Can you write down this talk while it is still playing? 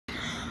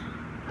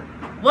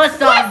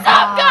What's up,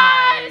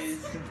 guys?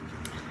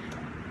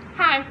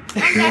 Hi.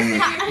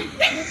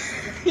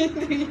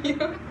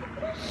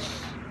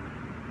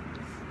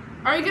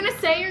 Are you gonna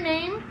say your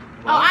name?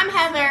 What? Oh, I'm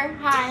Heather.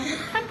 Hi.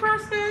 I'm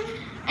Preston.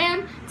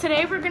 And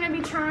today we're gonna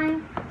be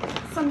trying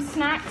some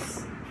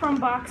snacks from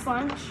Box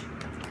Lunch.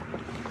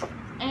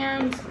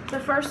 And the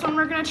first one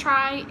we're gonna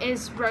try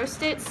is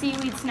roasted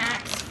seaweed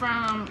snacks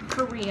from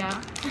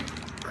Korea.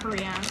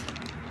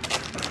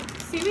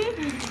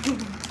 Seaweed?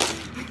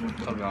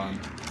 Oh god.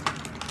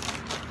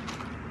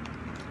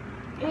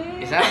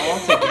 Is that all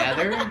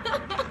together?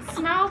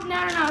 Smell?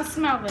 No.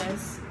 Smell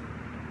this.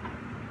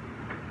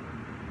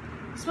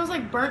 It smells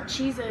like burnt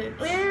Cheez-Its.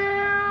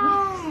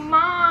 Ew,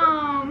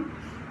 Mom.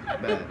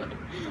 Bet.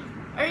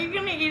 Are you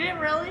gonna eat it,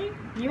 really?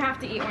 You have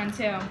to eat one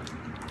too.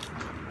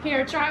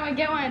 Here, try one.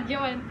 Get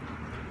one.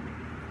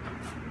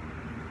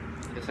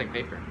 It's like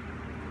paper.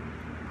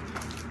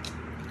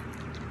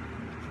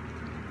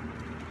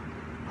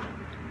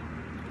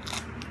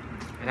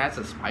 It has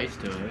a spice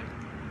to it.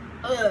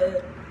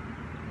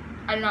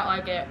 I do not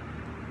like it.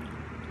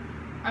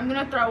 I'm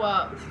gonna throw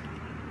up.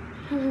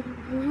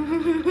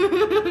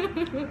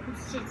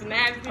 It's just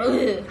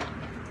nasty.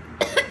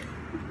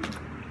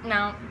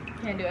 No,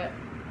 can't do it.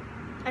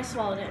 I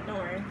swallowed it, don't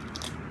worry.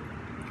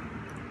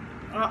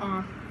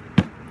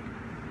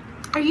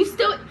 Are you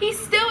still? He's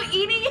still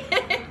eating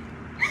it.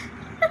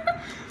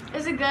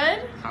 Is it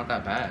good? It's not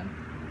that bad.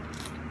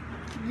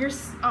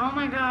 Oh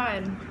my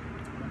god.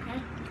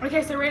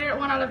 Okay, so rate it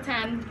 1 out of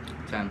 10.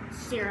 10.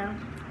 0.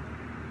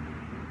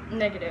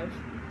 Negative.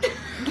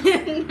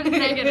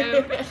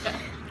 Negative.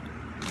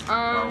 We're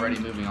already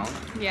moving on.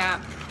 Yeah.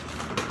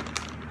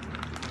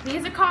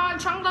 These are called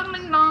Chung Lung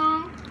Ling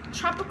Long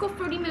Tropical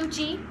Fruity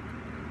Mochi.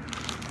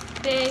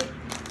 They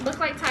look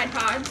like Tide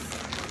Pods.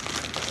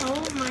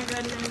 Oh my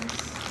goodness.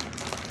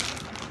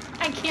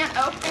 I can't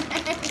open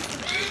it.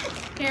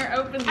 Here,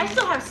 open these. I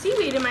still have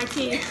seaweed in my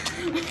teeth.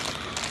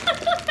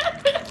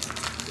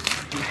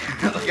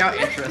 Look how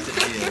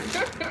interested she is.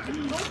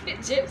 Look at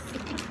Gypsy.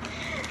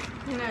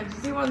 You know,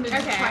 just you wanted to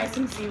try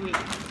some seaweed.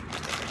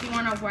 You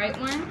want a white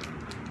one?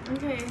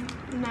 Okay,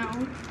 no.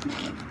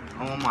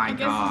 Oh my I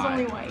guess god. it's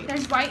only white.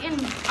 There's white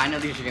and I know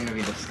these are gonna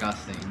be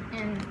disgusting.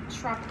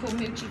 tropical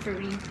mochi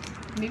fruity.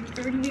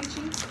 Fruity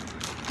mochi?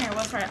 Here,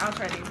 I'll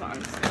try these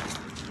ones.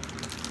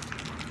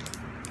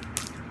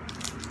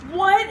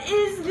 What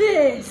is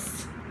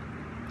this?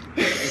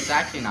 It's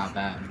actually not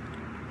bad.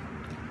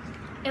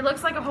 It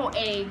looks like a whole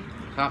egg.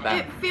 It's not bad.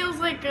 It feels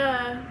like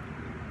a...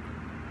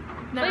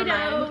 Never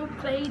mind.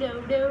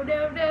 Play-Doh, do.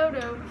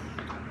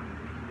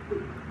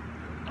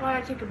 Why'd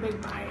I take a big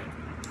bite?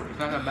 It's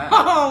not that bad.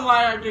 Oh,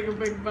 why'd I take a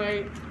big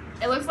bite?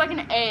 It looks like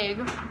an egg.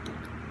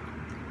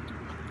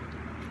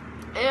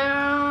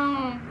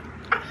 Ew.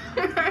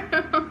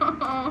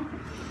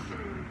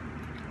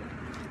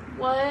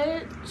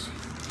 What?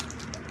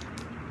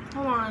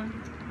 Hold on.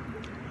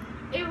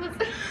 It was.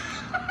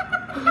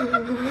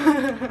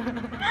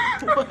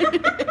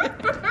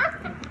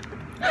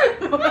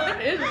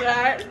 What is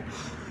that?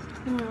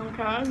 Oh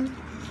god.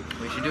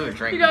 We should do a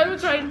drink. You guys will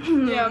try.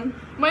 Yeah.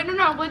 Wait,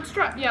 no. Let's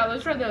try. Yeah,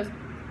 let's try those.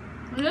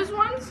 And this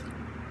one's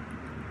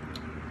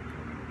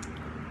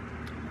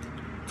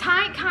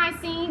Tai Kai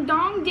Si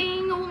Dong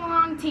Ding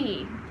Oolong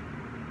Tea.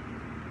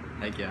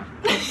 Heck yeah.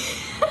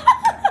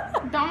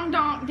 Dong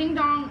Dong Ding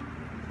Dong.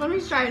 Let me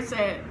try to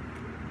say it.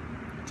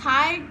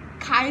 Tai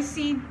Kai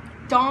Si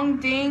Dong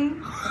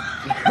Ding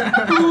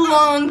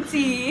Oolong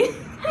Tea.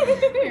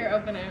 Here,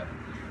 open it.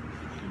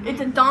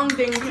 It's a Dong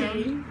Ding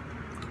tea.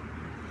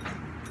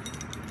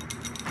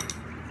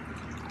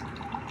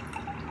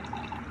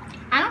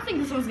 I don't think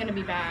this one's gonna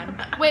be bad.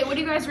 Wait, what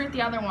do you guys rate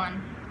the other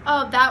one?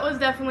 Oh, that was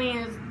definitely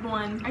his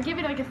one. I give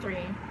it like a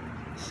 3.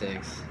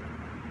 6.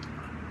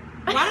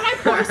 Why did I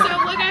pour so?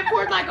 Look, I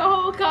poured like a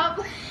whole cup.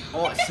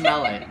 Oh,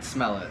 smell it.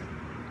 Smell it.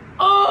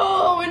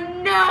 Oh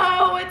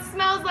no! It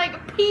smells like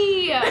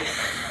pee.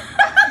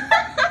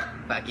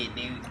 Fuck it,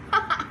 dude.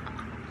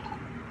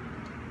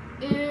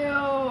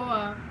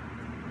 Ew.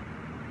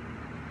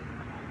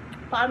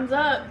 Bottoms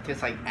up.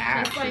 Tastes like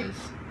ashes.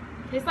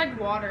 Tastes like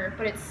water,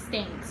 but it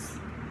stinks.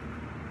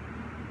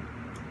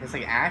 It's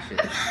like ashes.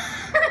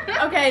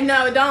 Okay,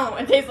 no, don't.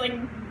 It tastes like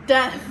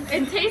death.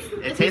 It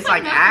tastes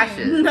like nothing.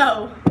 ashes.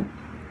 No.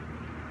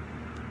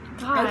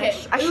 Gosh. Okay,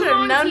 I should have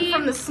Oolong known tea-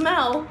 from the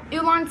smell.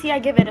 Oolong tea, I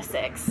give it a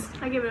 6.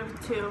 I give it a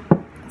 2.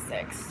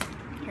 6.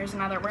 Here's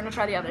another. We're gonna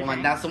try the other One.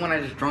 drink. That's the one I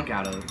just drunk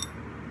out of.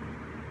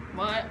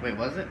 What? Wait,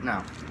 was it?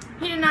 No.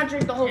 He did not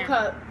drink the whole Here.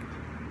 cup.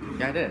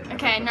 Yeah, I did.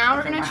 Okay, now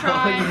we're gonna You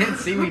try didn't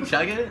see me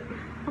chug it?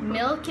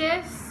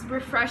 Milkis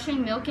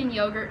refreshing milk and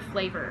yogurt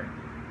flavor.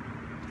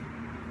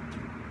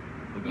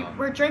 Oh, God.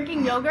 We're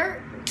drinking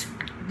yogurt.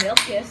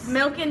 Milkis.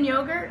 Milk and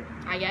yogurt.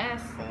 I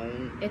guess.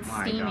 Oh It's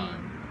my steaming. God.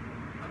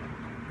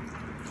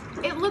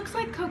 It looks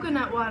like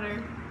coconut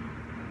water.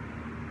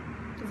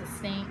 Does it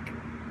stink?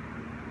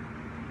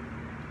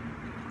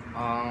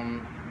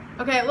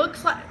 Okay, it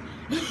looks like...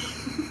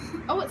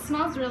 Oh, it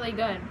smells really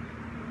good.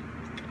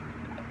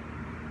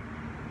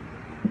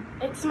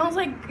 It smells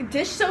like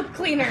dish soap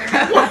cleaner.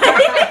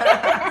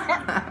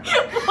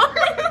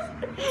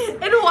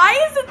 And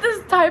why is it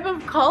this type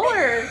of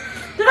color?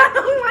 I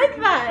don't like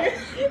that.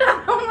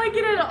 I don't like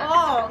it at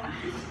all.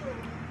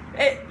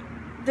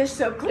 Dish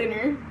soap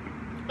cleaner.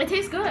 It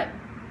tastes good.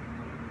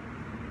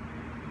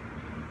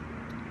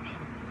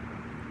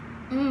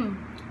 Mmm.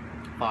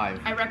 5.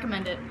 I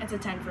recommend it. It's a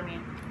 10 for me.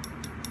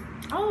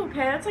 Oh, okay.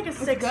 That's like a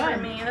 6 for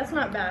good. me. That's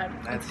not bad.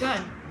 It's good.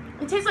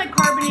 It tastes like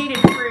carbonated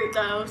fruit,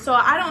 though. So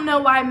I don't know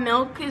why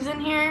milk is in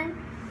here.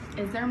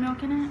 Is there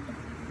milk in it?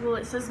 Well,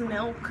 it says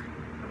milk.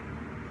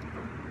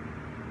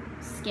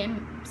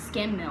 Skim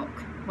milk.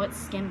 What's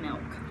skim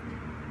milk?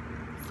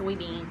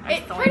 Soybean.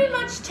 It pretty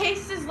much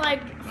tastes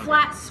like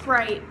flat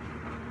Sprite.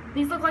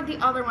 These look like the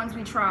other ones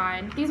we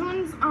tried. These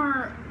ones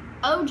are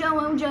Ojo,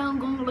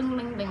 gung, ling,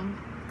 ling, ling.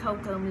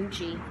 Cocoa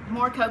Moochie.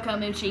 More Cocoa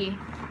Moochie.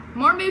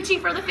 More Moochie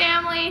for the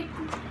family.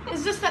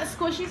 Is this that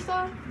squishy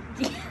stuff?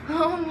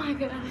 Oh my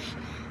gosh.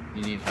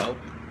 You need help?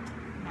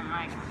 No,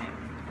 I got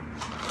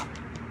it.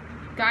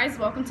 Guys,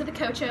 welcome to the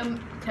Cocoa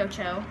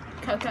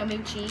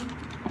Moochie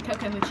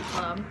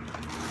Club.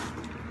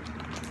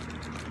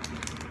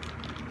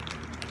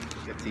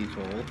 Get these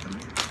all open.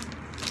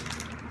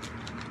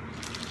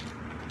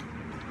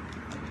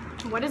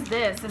 What is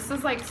this? This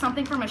is like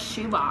something from a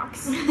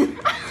shoebox.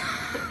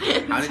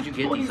 How did you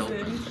get these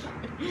open?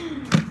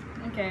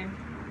 Okay.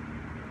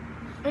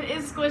 It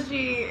is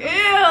squishy. Ew,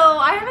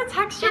 I have a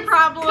texture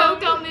problem.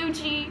 Cocoa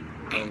Moochie.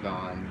 Oh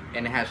god.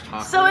 And it has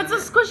chocolate. So it's a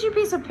in it. squishy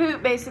piece of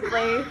poop,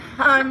 basically.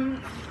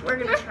 We're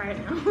gonna try it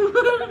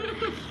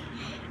now.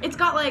 It's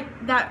got like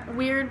that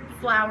weird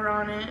flour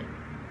on it.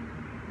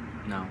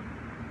 No.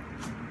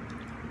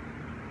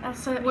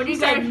 That's a, What do he you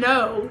said get?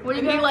 no. What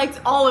do you and he get? liked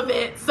all of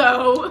it,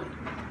 so.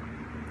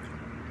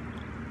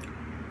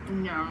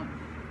 No.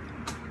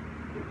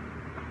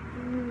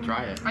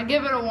 Try it. I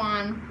give it a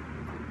 1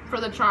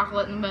 for the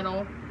chocolate in the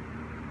middle.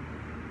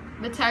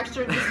 The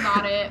texture is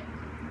not it.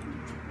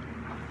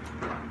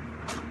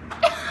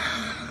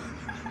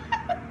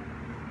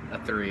 A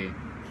 3.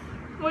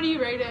 What do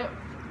you rate it?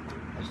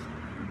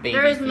 Baby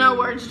There is no food.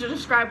 words to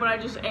describe what I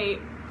just ate.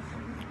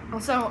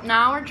 So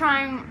now we're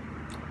trying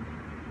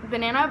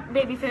banana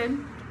baby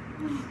food.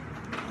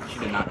 She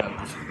did not know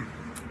this.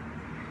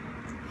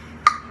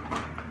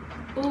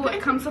 Ooh,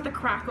 it comes with a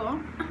crackle.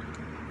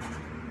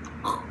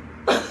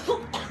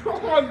 Oh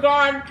my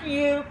god,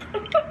 puke.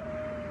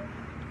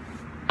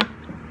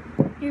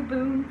 You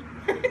boom.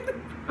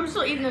 I'm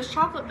still eating this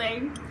chocolate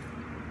thing.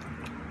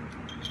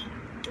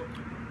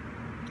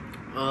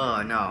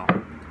 Oh no.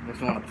 I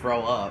just want to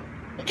throw up.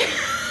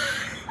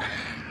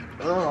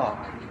 Ugh.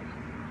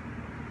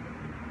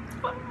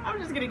 I'm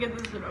just gonna get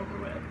this shit over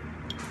with.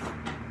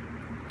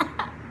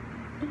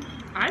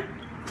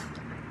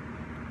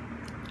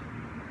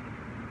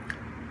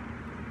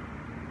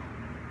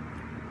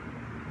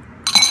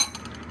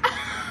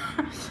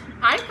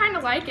 I kind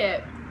of like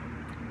it.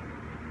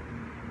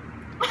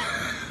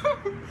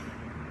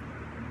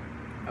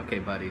 Okay,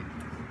 buddy.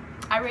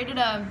 I rated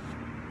a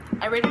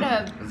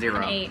 0.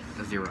 an 8.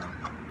 A 0.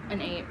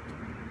 An 8.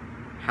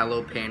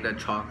 Hello Panda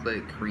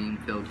chocolate cream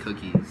filled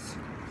cookies.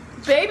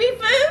 Baby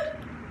food?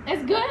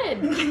 It's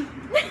good.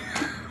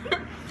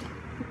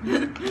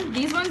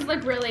 These ones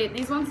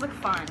look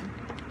fun.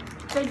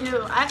 They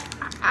do.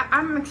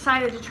 I'm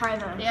excited to try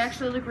They this.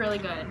 actually look really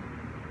good.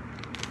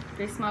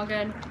 They smell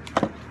good.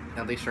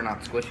 At least they're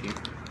not squishy.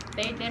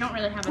 They don't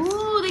really have a.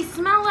 Ooh, they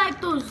smell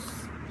like those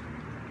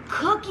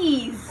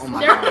cookies. Oh my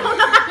They're- I God. don't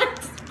know how to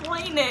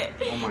explain it.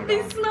 Oh my They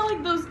God. smell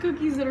like those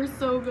cookies that are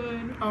so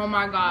good. Oh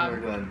my They're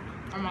god. good.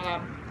 Oh my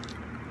god.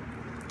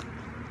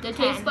 They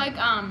 10. taste like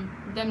them.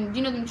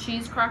 You know them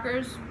cheese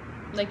crackers,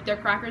 like they're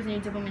crackers and you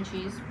dip them in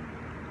cheese.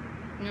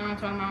 You know what I'm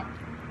talking about?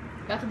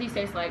 That's what these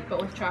taste like, but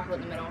with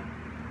chocolate in the middle.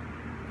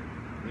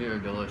 These are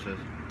delicious.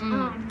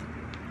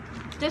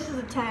 This is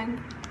a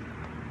 10.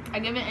 I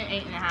give it an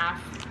 8.5.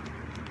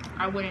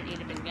 I wouldn't eat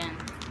it again.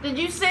 Did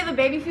you say the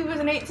baby food was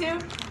an 8 too?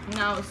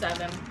 No,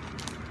 7.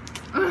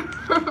 They're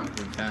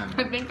 10.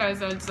 I think I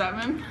said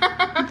 7.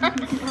 I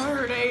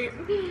heard 8.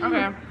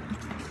 Okay.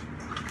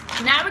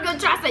 Now we're gonna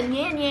try some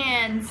Yan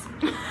Yans.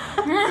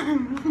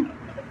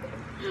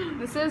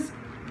 This is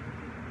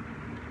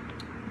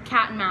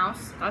cat and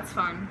mouse. That's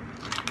fun.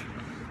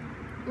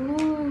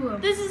 Ooh.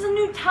 This is a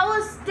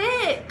Nutella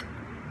stick.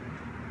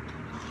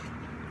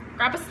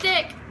 Grab a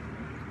stick.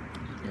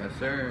 Yes,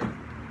 sir.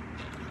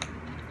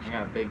 I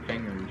got big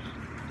fingers.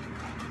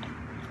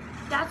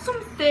 That's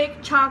some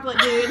thick chocolate,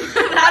 dude.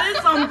 That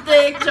is some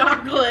thick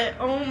chocolate.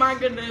 Oh my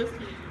goodness.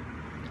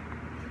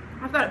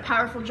 I've got a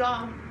powerful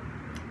jaw.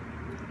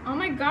 Oh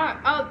my god.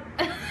 Oh,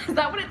 is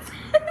that what it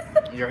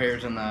says? Your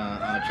hair's in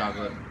the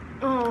chocolate.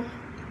 Oh.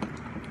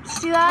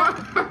 See that?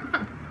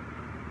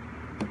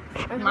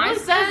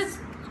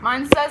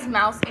 Mine says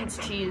mouse eats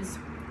cheese,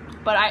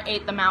 but I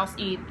ate the mouse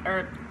the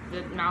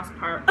mouse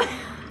part.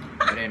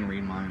 I didn't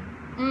read mine.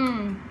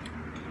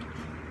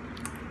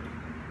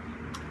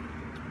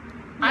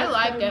 I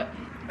like it.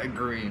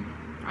 Agree.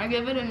 I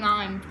give it a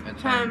 9. A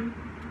 10. 10.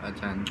 A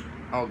 10.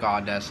 Oh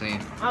God, Destiny.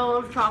 I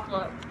love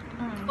chocolate.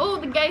 Oh,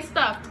 the gay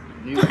stuff.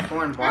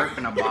 Unicorn barf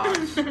in a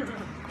box.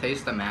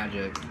 Taste the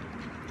magic.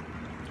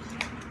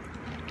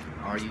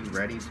 Are you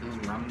ready to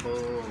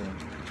rumble?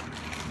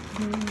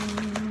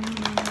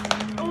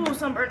 Oh,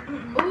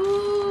 sunburn.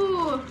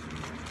 Ooh.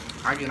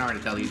 I can already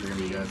tell these are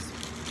gonna be good.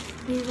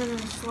 These are gonna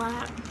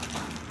slap.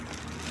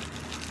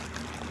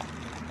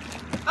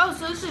 Oh,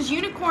 so this is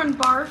unicorn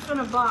barf in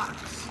a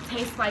box.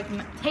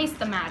 Taste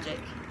the magic.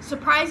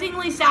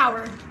 Surprisingly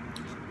sour.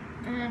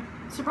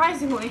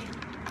 Surprisingly.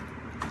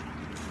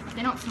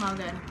 They don't smell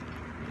good.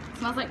 It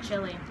smells like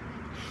chili.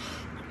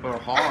 They're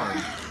hard.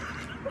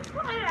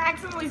 I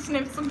accidentally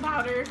sniffed some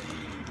powder.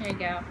 Here you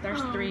go.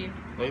 There's 3.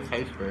 They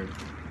taste good.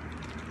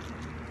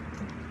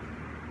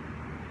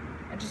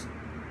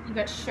 You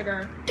got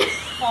sugar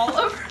all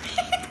over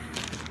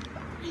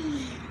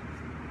me.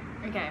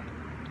 Okay.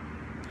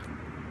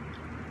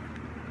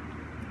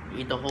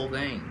 Eat the whole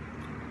thing.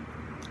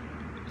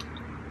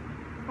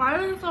 Why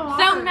are they so hard?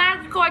 So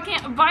magical, I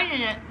can't bite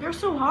in it. They're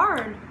so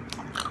hard.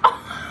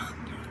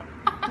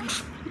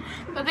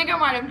 I think I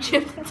might have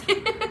chipped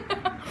it.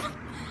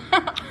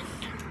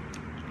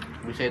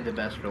 We saved the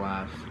best for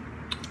last.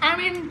 I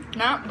mean,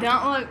 no,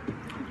 don't look.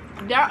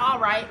 They're all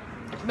right,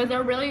 but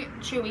they're really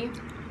chewy.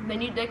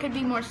 They could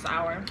be more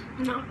sour.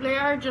 No, they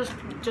are just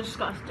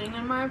disgusting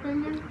in my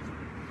opinion.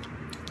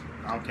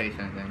 I don't taste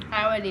anything.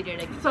 I would eat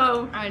it again.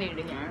 So I would eat it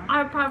again.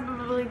 I'd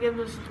probably give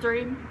this a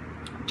 3.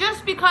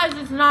 Just because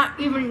it's not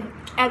even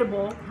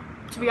edible,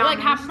 to be You honest.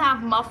 like have to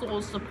have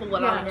muscles to pull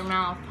it out of Yes. your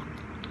mouth.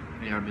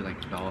 Yeah, I'd be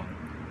like dog.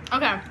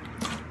 Okay,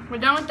 we're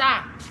done with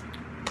that.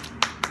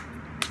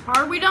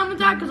 Are we done with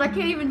that? Because I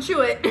can't even chew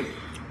it.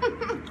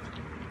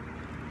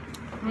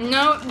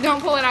 No,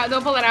 don't pull it out.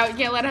 Don't pull it out. You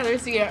can't let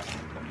others see it.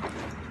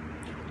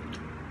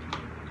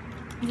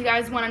 You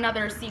guys want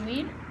another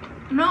seaweed?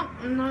 No,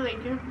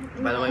 thank you.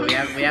 By the way, we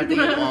have to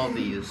eat all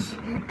these.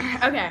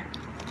 Okay.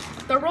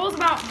 The rules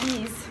about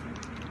these.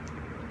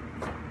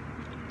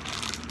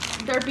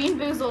 They're Bean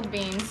Boozled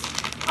beans.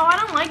 Oh, I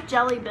don't like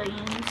jelly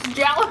beans.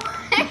 Jelly.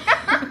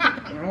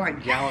 I don't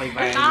like jelly beans.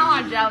 I don't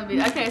want jelly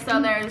beans. Okay,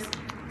 so there's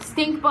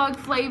stink bug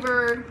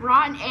flavor,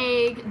 rotten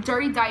egg,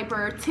 dirty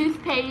diaper,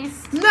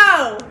 toothpaste,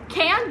 No!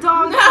 canned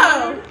dog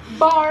No. food,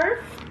 barf,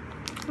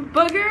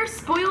 booger,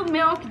 spoiled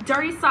milk,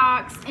 dirty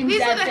socks, and These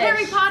dead are the fish.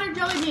 Harry Potter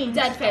jelly beans.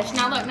 Dead fish.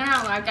 Now look, no,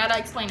 I gotta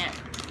explain it.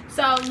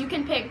 So you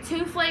can pick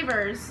 2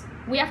 flavors.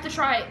 We have to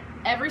try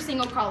every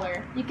single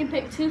color. You can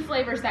pick 2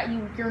 flavors that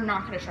you're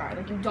not gonna try.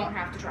 Like you don't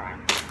have to try.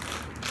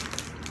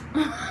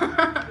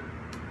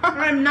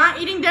 I'm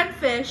not eating dead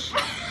fish.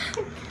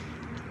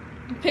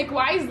 Pick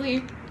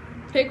wisely.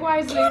 Pick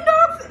wisely. Canned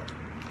dog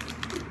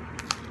food.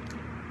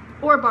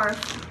 Or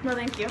barf. No,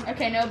 thank you.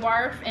 Okay, no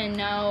barf and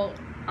no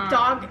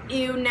Dog,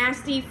 ew,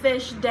 nasty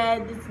fish,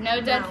 dead.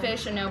 No dead No.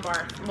 fish and no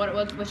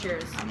barf. What's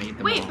yours? I'm gonna eat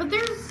them Wait, all. but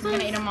there's I'm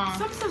gonna eat 'em all.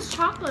 some says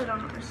chocolate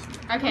on ours.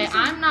 Okay, This is-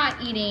 I'm not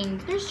eating.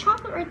 There's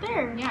chocolate right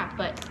there. Yeah,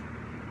 but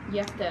you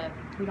have to.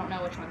 We don't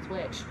know which one's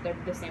which. They're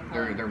the same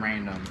color. They're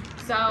random.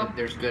 So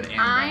There's good and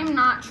I'm bad.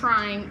 not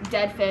trying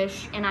dead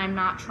fish and I'm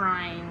not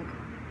trying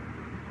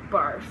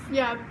barf.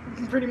 Yeah,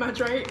 pretty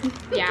much, right?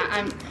 Yeah,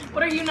 I'm.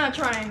 What are you not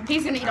trying?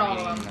 He's gonna eat all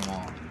I'm of eating them. them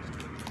all.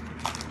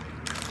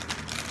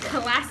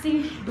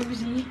 Classy,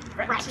 bougie,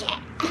 ratchet.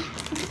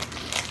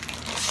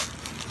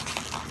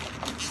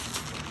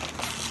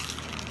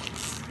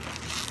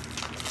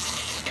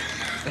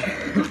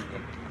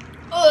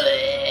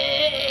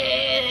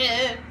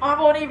 I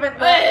won't even.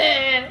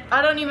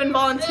 I don't even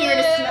volunteer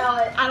to smell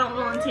it. I don't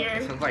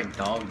volunteer. Sounds like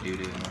dog doo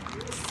doo.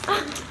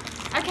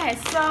 Okay,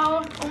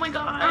 so Oh my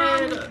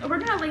god. we're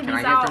gonna leave Can I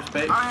these get out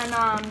their space?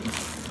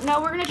 on. No,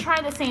 we're gonna try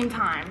at the same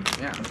time.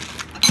 Yeah.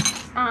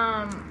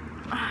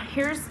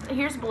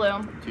 Here's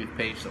blue.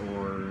 Toothpaste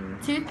or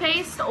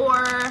Toothpaste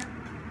or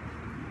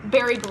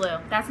berry blue.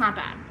 That's not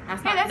bad.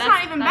 That's Hey, that's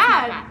not even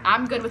bad.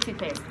 I'm good with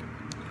toothpaste.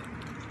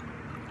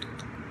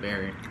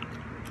 berry.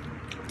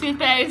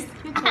 Toothpaste.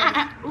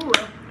 Ooh,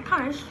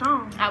 kind of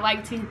strong. I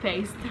like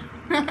toothpaste.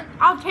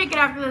 I'll take it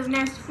after this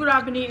nasty food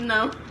I've been eating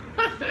though.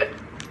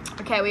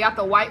 Okay, we got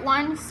the white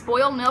one.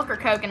 Spoiled milk or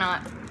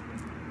coconut?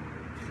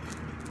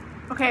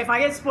 Okay, if I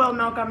get spoiled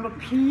milk, I'm gonna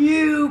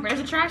puke.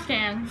 Where's the trash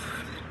can?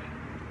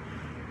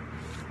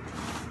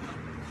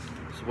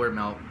 Square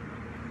milk.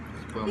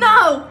 Spoiled milk.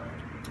 No!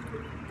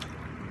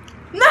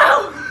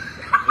 No!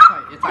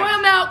 It's Boil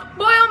like, milk!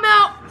 Boil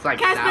milk! it's like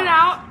Cast sour. it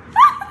out!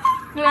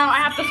 No, I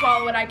have to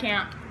swallow it. I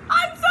can't.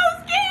 I'm so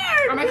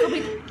scared! Or am I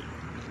complete?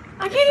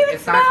 I can't even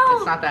It's smell! not.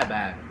 It's not that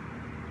bad.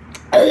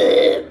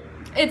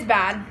 It's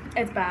bad.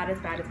 It's bad. It's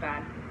bad. It's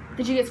bad.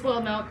 Did you get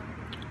spoiled milk?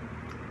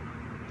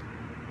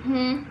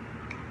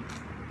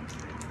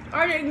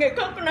 I didn't get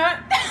coconut.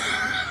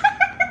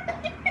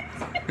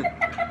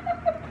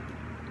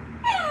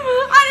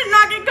 I did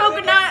not get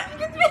coconut.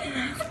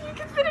 You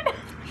can spit it.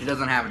 She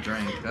doesn't have a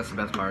drink. That's the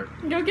best part.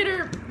 Go get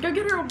her. Go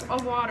get her a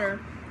water.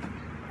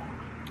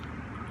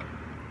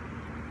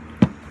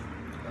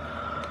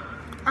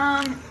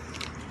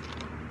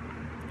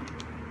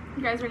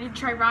 You guys ready to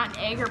try rotten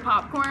egg or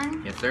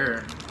popcorn? Yes,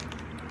 sir.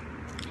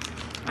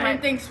 I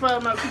didn't think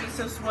spoiled milk could be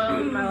so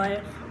spoiled in my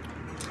life.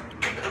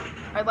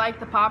 I like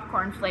the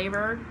popcorn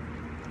flavor.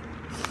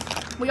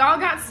 We all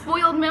got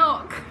spoiled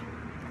milk.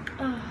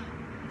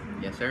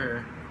 Yes,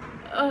 sir.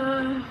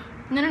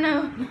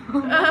 No.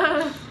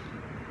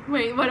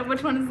 Wait,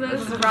 which one is this?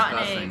 This is Rotten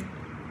disgusting. egg.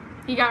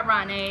 You got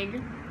rotten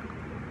egg.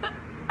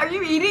 Are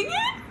you eating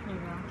it? There you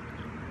go.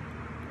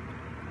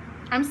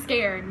 I'm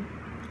scared.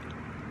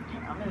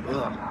 Here, I'll move it.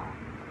 Ugh.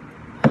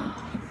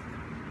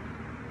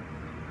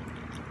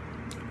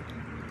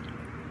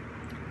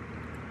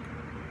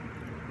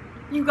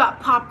 You got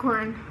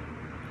popcorn.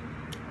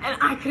 And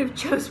I could have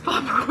chose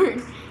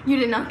popcorn. You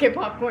did not get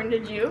popcorn,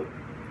 did you?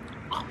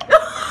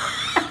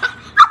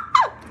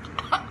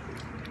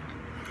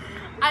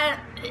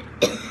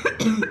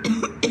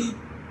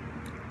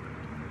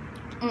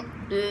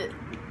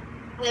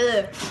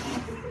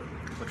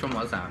 Which one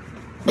was that?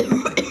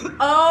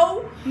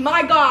 Oh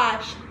my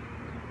gosh.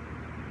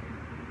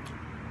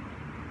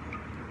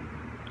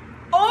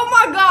 Oh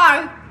my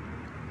god.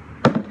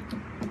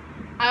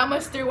 I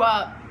almost threw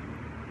up.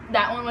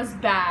 That one was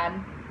bad.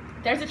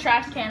 There's a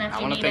trash can if I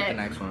you want to need pick it.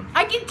 the next one.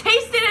 I can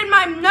taste it in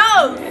my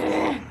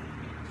nose.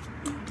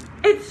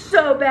 It's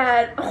so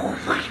bad. Oh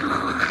my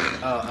god.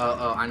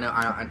 Oh!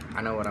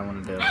 I know what I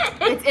want to do.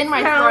 It's in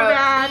my so throat.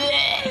 bad.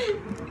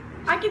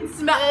 I can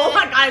smell. Oh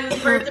my god,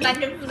 it's burnt and I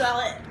can smell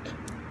it.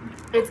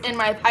 It's in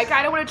my. I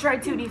kind of want to try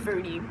Tutti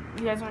Frutti.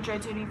 You guys want to try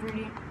Tutti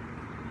Frutti?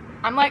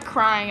 I'm like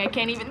crying. I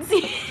can't even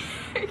see.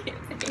 I can't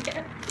see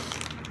it.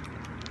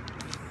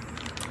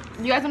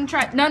 You guys want to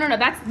try? No.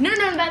 That's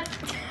That's.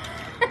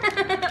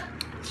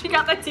 She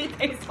got the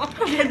toothpaste one.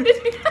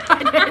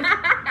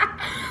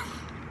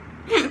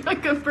 I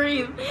couldn't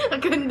breathe. I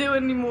couldn't do it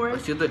anymore.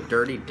 Let's do the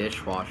dirty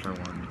dishwasher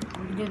one.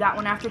 We can do that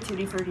one after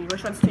Tutti Frutti.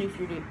 Which one's Tutti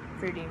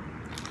Frutti?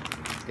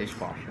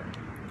 Dishwasher.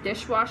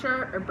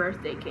 Dishwasher or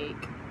birthday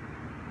cake?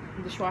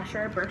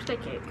 Dishwasher or birthday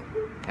cake?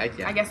 Heck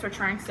yeah. I guess we're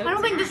trying soaps. I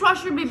don't think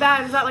dishwasher would be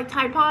bad. Is that like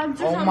Tide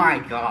Pods or Oh something? my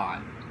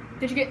god.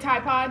 Did you get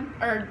Tide Pod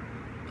or?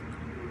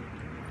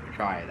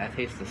 Try it. That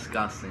tastes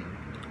disgusting.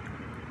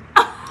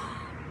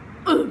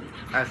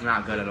 That's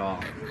not good at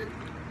all.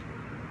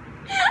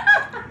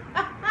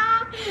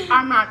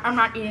 I'm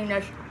not eating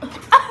this.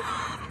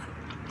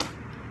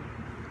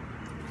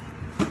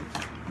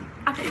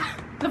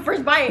 The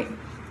first bite.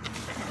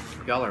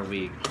 Y'all are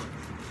weak.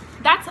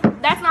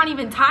 That's not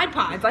even Tide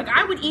Pods. Like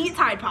I would eat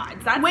Tide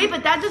Pods. That's Wait,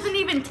 but that doesn't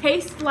even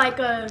taste like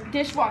a.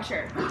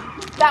 dishwasher.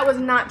 That was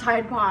not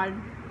Tide Pod.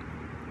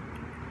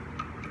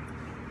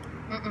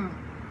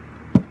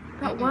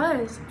 That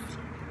was.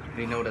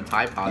 You know what a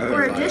Tide Pod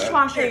Or a is like.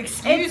 dishwasher.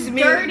 Excuse it's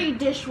me. dirty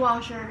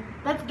dishwasher.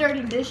 That's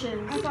dirty dishes.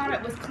 I thought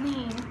it was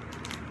clean.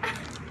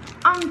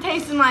 I'm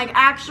tasting like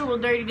actual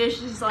dirty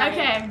dishes. Like.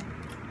 Okay.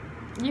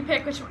 You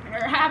pick which one.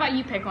 Or how about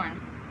you pick one?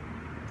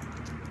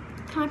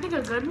 Can I pick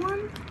a good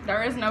one?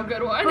 There is no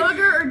good one.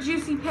 Booger or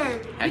juicy pear?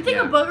 Heck You think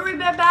yeah. a booger would be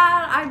bad?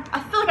 I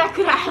feel like I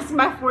could ask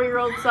my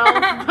 4-year-old self,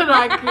 but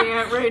I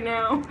can't right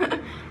now.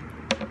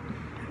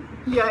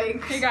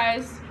 Yikes. Hey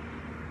guys.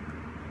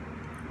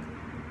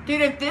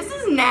 Dude, if this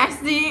is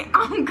nasty,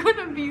 I'm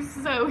gonna be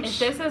so If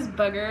this is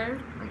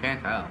booger. I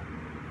can't tell.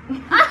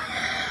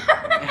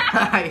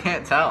 I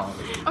can't tell.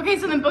 Okay,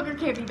 so then booger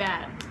can't be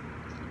bad.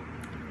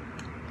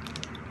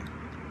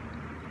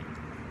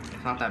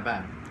 It's not that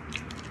bad.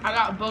 I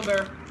got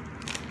booger.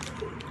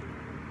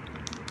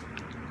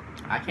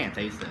 I can't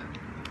taste it.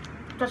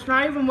 That's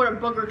not even what a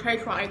booger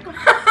tastes like. If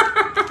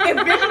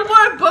this is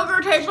what a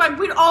booger tastes like,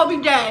 we'd all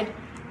be dead.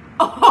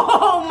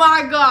 Oh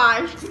my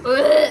gosh.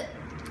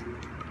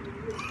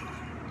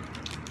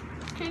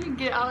 Can you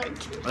get out?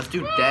 Let's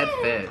do dead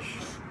fish.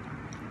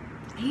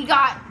 He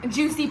got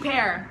juicy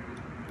pear.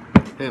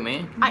 Who, me?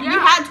 You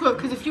Yeah. had to have,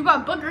 because if you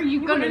got booger,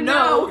 you're gonna would've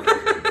know.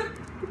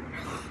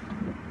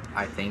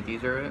 I think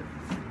these are it.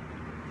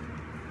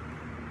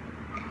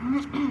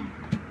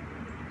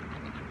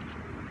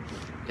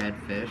 Dead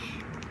fish.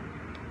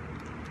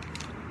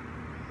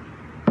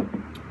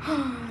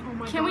 Oh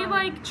my Can we God.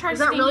 like try Is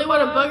that stink really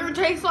what a bug? booger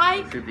tastes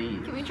like? Through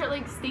these. Can we try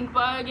like stink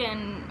bug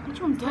and Which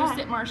one's that?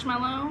 toasted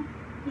marshmallow?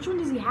 Which one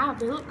does he have?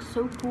 They look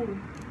so cool.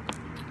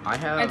 I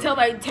have. Until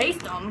they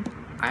taste them.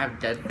 I have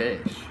dead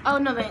fish. Oh,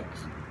 no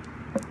thanks.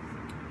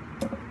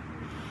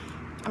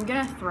 I'm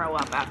gonna throw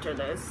up after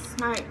this.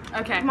 Alright.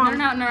 Okay. Come on.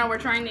 No, we're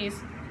trying these.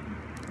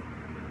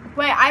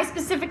 Wait, I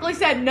specifically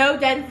said no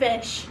dead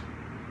fish.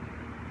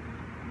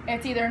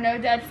 It's either no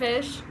dead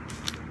fish.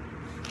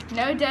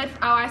 No dead.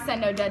 Oh, I said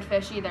no dead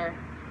fish either.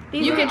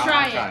 These You are- can I'll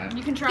try try it. it.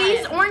 You can try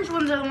These it. orange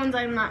ones are the ones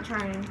I'm not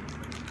trying.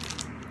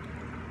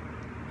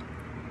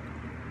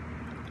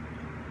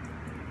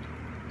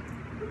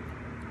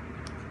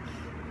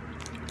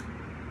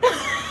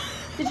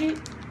 Did you?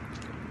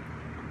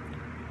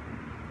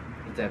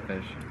 It's dead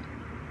fish.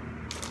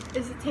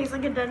 Does it taste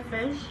like a dead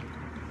fish?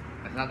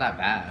 It's not that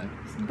bad.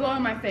 Blow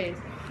in my face.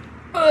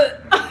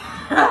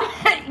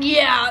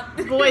 Yeah,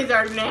 boys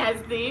are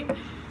nasty. Okay.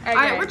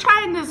 Alright, we're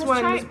trying this Let's one,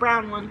 try- this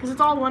brown one, because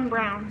it's all one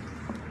brown.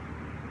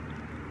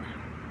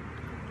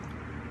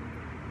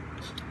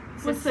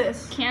 What's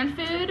this? Canned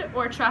food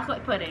or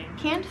chocolate pudding?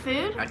 Canned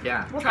food? Heck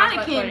yeah. What kind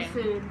of Chocolate canned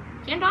pudding. food?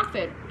 Canned dog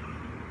food.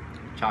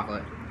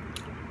 Chocolate.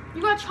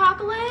 You got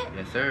chocolate?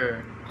 Yes,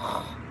 sir.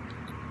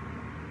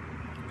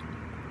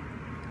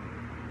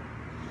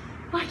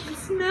 I can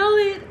smell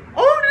it.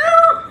 Oh no!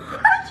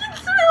 I can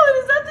smell it.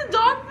 Is that the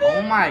dog food?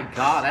 Oh my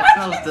god, that I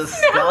smells can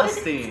smell it.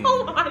 disgusting.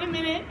 Hold on a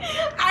minute.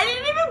 I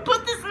didn't even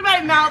put this in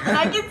my mouth and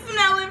I can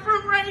smell it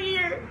from right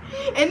here.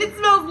 And it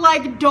smells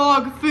like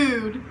dog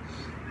food.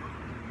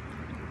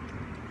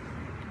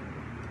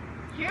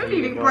 You There need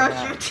you to go, brush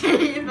yeah. your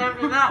teeth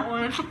after that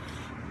one.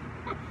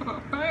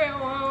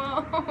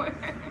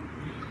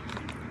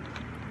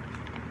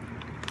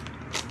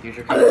 Use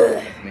your control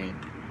with me.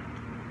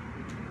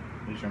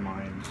 Use your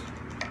mind.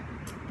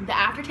 The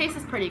aftertaste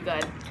is pretty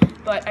good,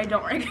 but I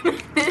don't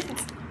recommend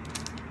it.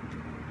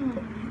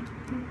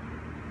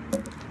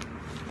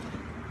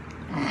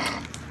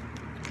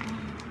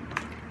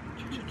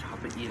 Should you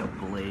chop it, eat a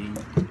blade?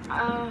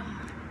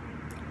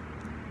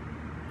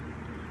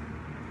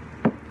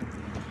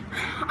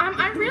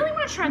 I really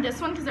want to try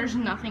this one because there's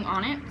nothing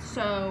on it.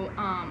 So,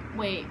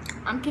 wait,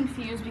 I'm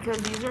confused because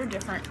these are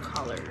different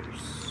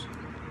colors,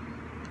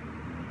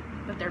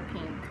 but they're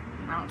pink.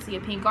 I don't see a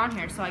pink on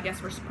here, so I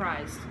guess we're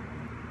surprised.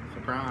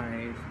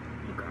 Surprise.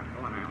 You grab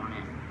the one I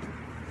wanted.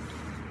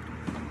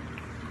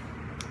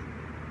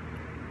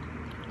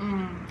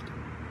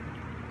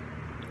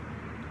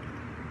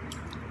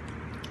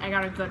 I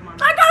got a good one.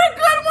 I got a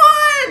good one!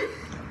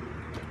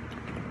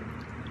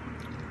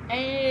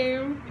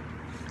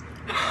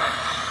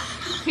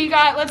 He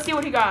got, let's see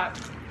what he got.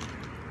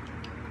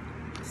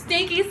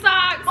 Stinky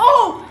socks.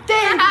 Oh,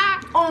 dang!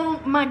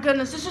 Oh my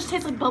goodness, this just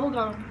tastes like bubble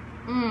gum.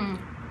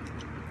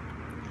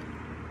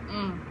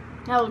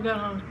 That was good,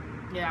 huh?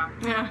 Yeah.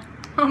 Yeah.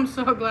 I'm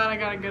so glad I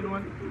got a good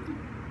one.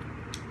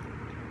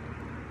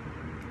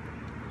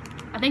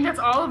 I think that's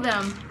all of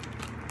them.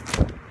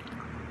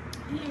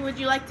 Would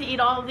you like to eat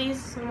all of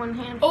these in one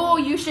hand? Oh,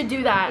 you should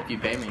do that. If you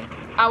pay me.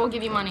 I will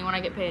give you money when I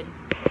get paid.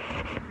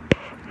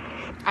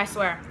 I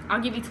swear.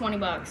 I'll give you 20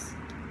 bucks.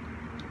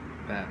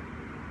 Bet.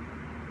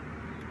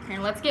 Here,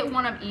 let's get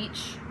one of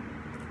each.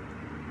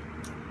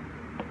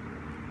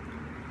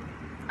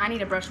 I need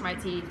to brush my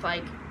teeth.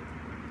 Like,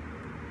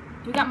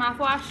 you got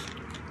mouthwash?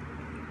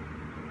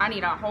 I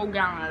need a whole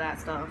gallon of that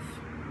stuff.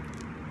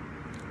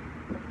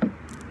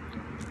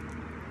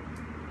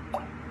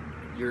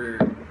 You're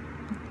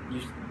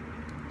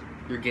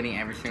getting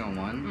every single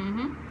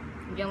one?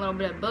 You get a little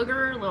bit of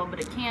booger, a little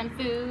bit of canned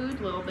food,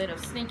 a little bit of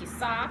stinky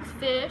socks,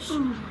 fish.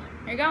 There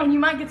you go. And you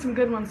might get some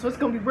good ones, so it's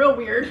gonna be real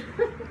weird.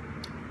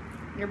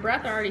 Your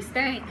breath already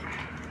stank.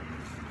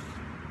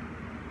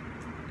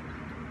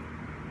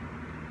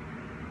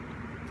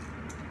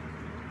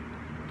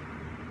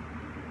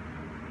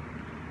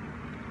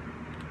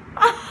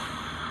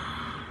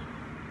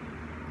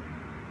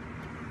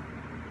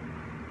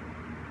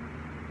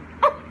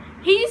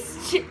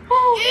 Ew,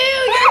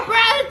 your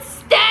breath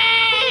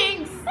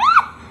stinks!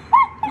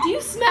 Do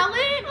you smell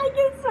it? I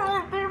can smell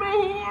it through my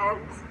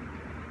hands.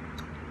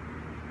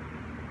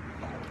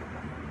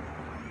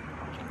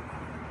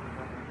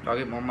 Do I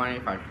get more money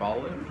if I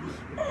swallow it?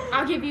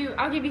 I'll give you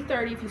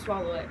 30 if you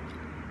swallow it.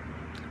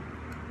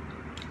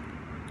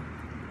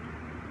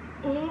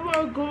 Oh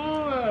my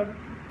god.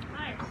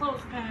 Alright,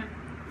 close, Pat.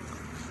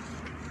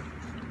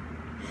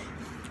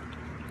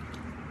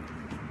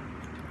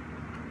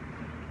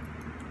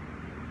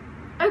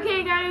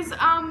 Okay, guys,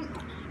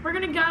 we're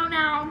gonna go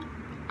now.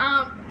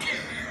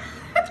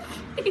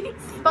 Peace.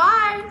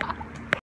 Bye.